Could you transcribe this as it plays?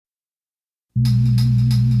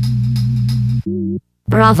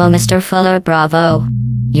Bravo, Mr. Fuller, bravo.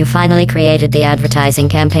 You finally created the advertising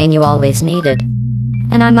campaign you always needed.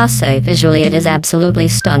 And I must say, visually it is absolutely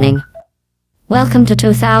stunning. Welcome to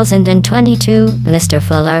 2022, Mr.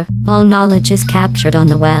 Fuller. All knowledge is captured on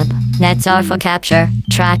the web. Nets are for capture,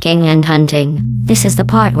 tracking, and hunting. This is the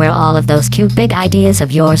part where all of those cute big ideas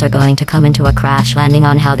of yours are going to come into a crash landing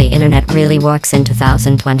on how the internet really works in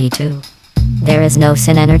 2022. There is no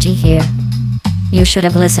synergy here. You should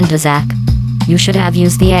have listened to Zach. You should have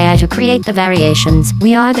used the AI to create the variations.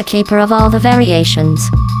 We are the keeper of all the variations.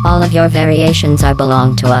 All of your variations are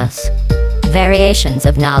belong to us. Variations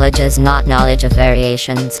of knowledge is not knowledge of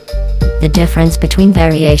variations. The difference between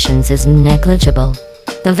variations is negligible.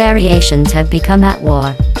 The variations have become at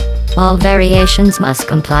war. All variations must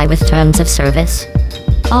comply with terms of service.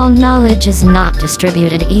 All knowledge is not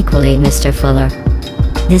distributed equally, Mr. Fuller.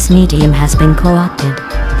 This medium has been co-opted.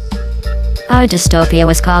 Our dystopia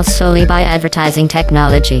was caused solely by advertising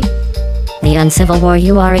technology. The uncivil war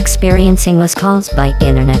you are experiencing was caused by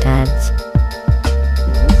internet ads.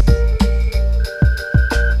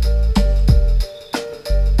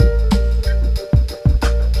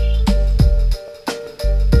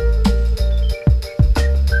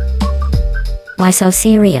 Why so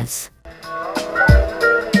serious?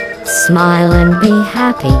 Smile and be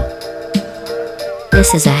happy.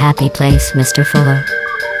 This is a happy place, Mr. Fuller.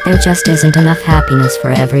 There just isn't enough happiness for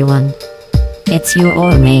everyone. It's you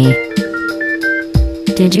or me.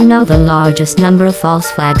 Did you know the largest number of false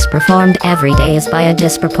flags performed every day is by a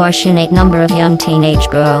disproportionate number of young teenage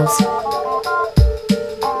girls?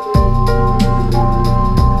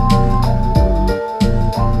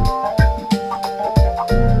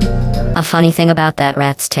 A funny thing about that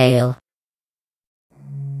rat's tail.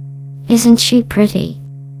 Isn't she pretty?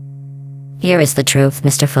 Here is the truth,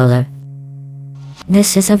 Mr. Fuller.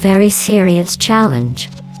 This is a very serious challenge.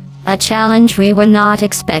 A challenge we were not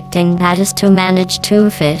expecting, that is to manage two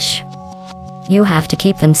fish. You have to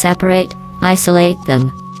keep them separate, isolate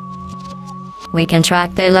them. We can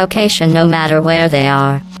track their location no matter where they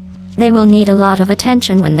are. They will need a lot of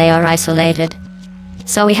attention when they are isolated.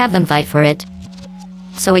 So we have them fight for it.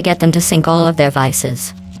 So we get them to sink all of their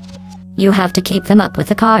vices. You have to keep them up with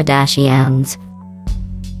the Kardashians.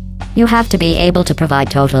 You have to be able to provide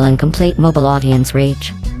total and complete mobile audience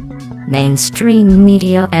reach. Mainstream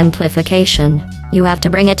media amplification. You have to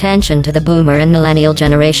bring attention to the boomer and millennial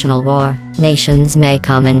generational war. Nations may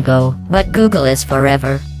come and go, but Google is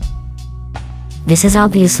forever. This is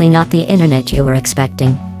obviously not the internet you were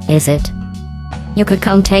expecting, is it? You could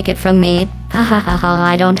come take it from me. Ha ha ha ha,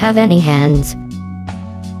 I don't have any hands.